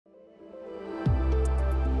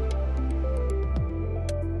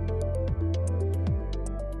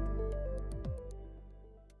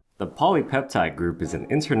The PolyPeptide Group is an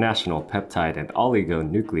international peptide and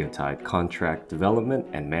oligonucleotide contract development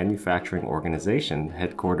and manufacturing organization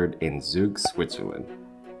headquartered in Zug, Switzerland.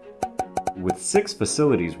 With 6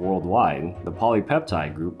 facilities worldwide, the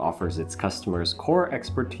PolyPeptide Group offers its customers core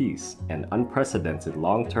expertise and unprecedented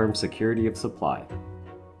long-term security of supply.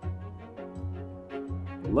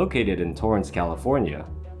 Located in Torrance, California,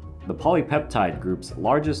 the PolyPeptide Group's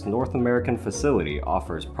largest North American facility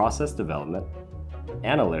offers process development,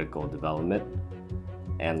 analytical development,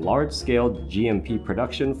 and large-scale GMP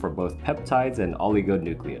production for both peptides and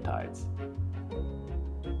oligonucleotides.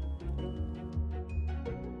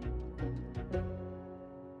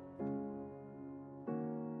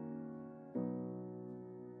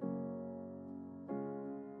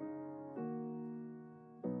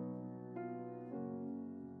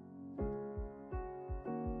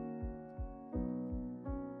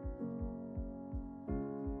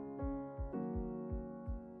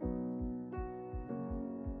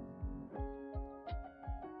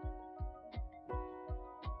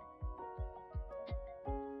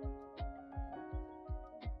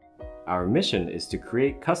 Our mission is to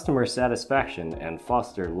create customer satisfaction and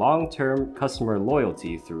foster long-term customer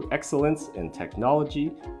loyalty through excellence in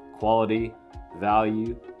technology, quality,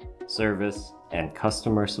 value, service, and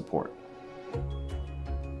customer support.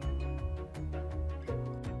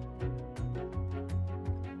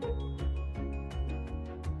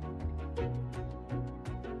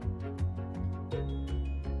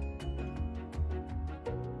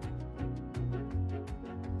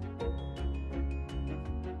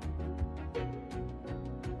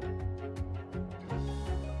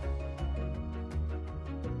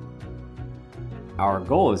 Our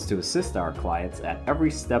goal is to assist our clients at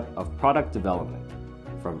every step of product development,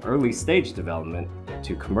 from early stage development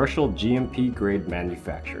to commercial GMP grade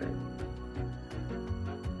manufacturing.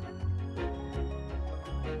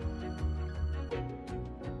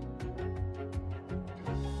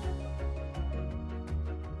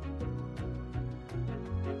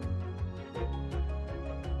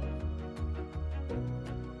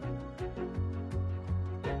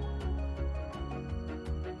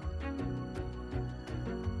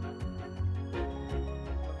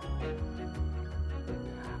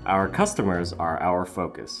 Our customers are our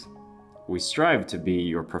focus. We strive to be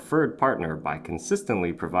your preferred partner by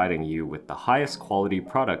consistently providing you with the highest quality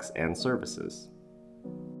products and services.